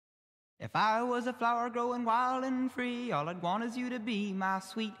If I was a flower growing wild and free, all I'd want is you to be my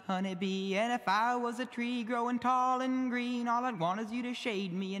sweet honeybee. And if I was a tree growing tall and green, all I'd want is you to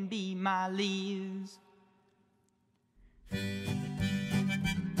shade me and be my leaves.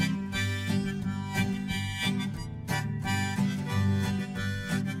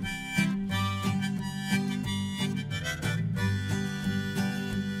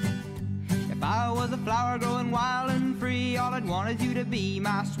 If I was a flower growing wild and free, all I'd want is you to be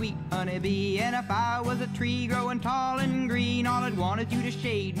my sweet honeybee. And if I was a tree growing tall and green, all I'd want is you to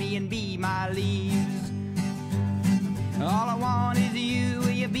shade me and be my leaves. All I want is you, will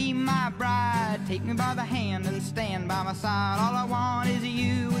you be my bride? Take me by the hand and stand by my side. All I want is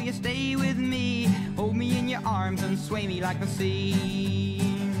you, will you stay with me? Hold me in your arms and sway me like the sea.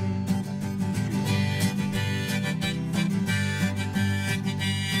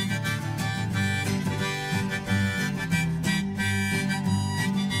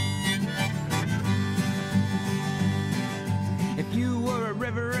 If you were a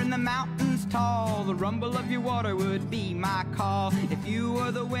river in the mountains tall, the rumble of your water would be my call. If you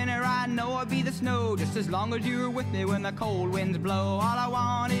were the winter, I know I'd be the snow, just as long as you were with me when the cold winds blow. All I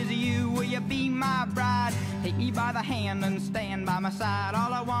want is you, will you be my bride? Take me by the hand and stand by my side.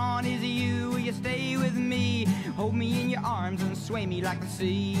 All I want is you, will you stay with me? Hold me in your arms and sway me like the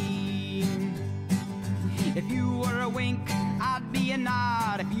sea. If you were a wink, I'd be a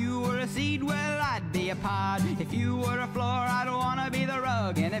nod. If you were a seed, well, I'd be a pod. If you were a floor, I'd wanna be the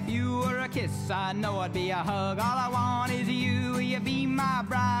rug. And if you were a kiss, I know I'd be a hug. All I want is you, will you be my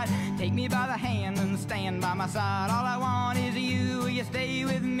bride? Take me by the hand and stand by my side. All I want is you, will you stay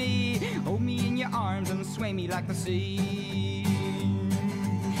with me? Hold me in your arms and sway me like the sea.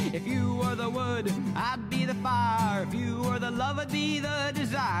 If you were the wood, I'd be the fire. If you were the love, I'd be the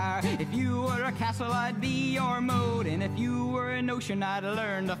desire. If you were a castle, I'd be your moat. And if you were an ocean, I'd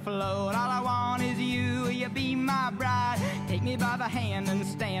learn to float. All I want is you, will you be my bride? Take me by the hand and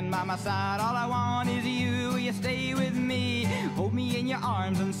stand by my side. All I want is you, will you stay with me? Hold me in your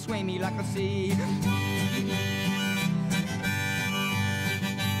arms and sway me like the sea.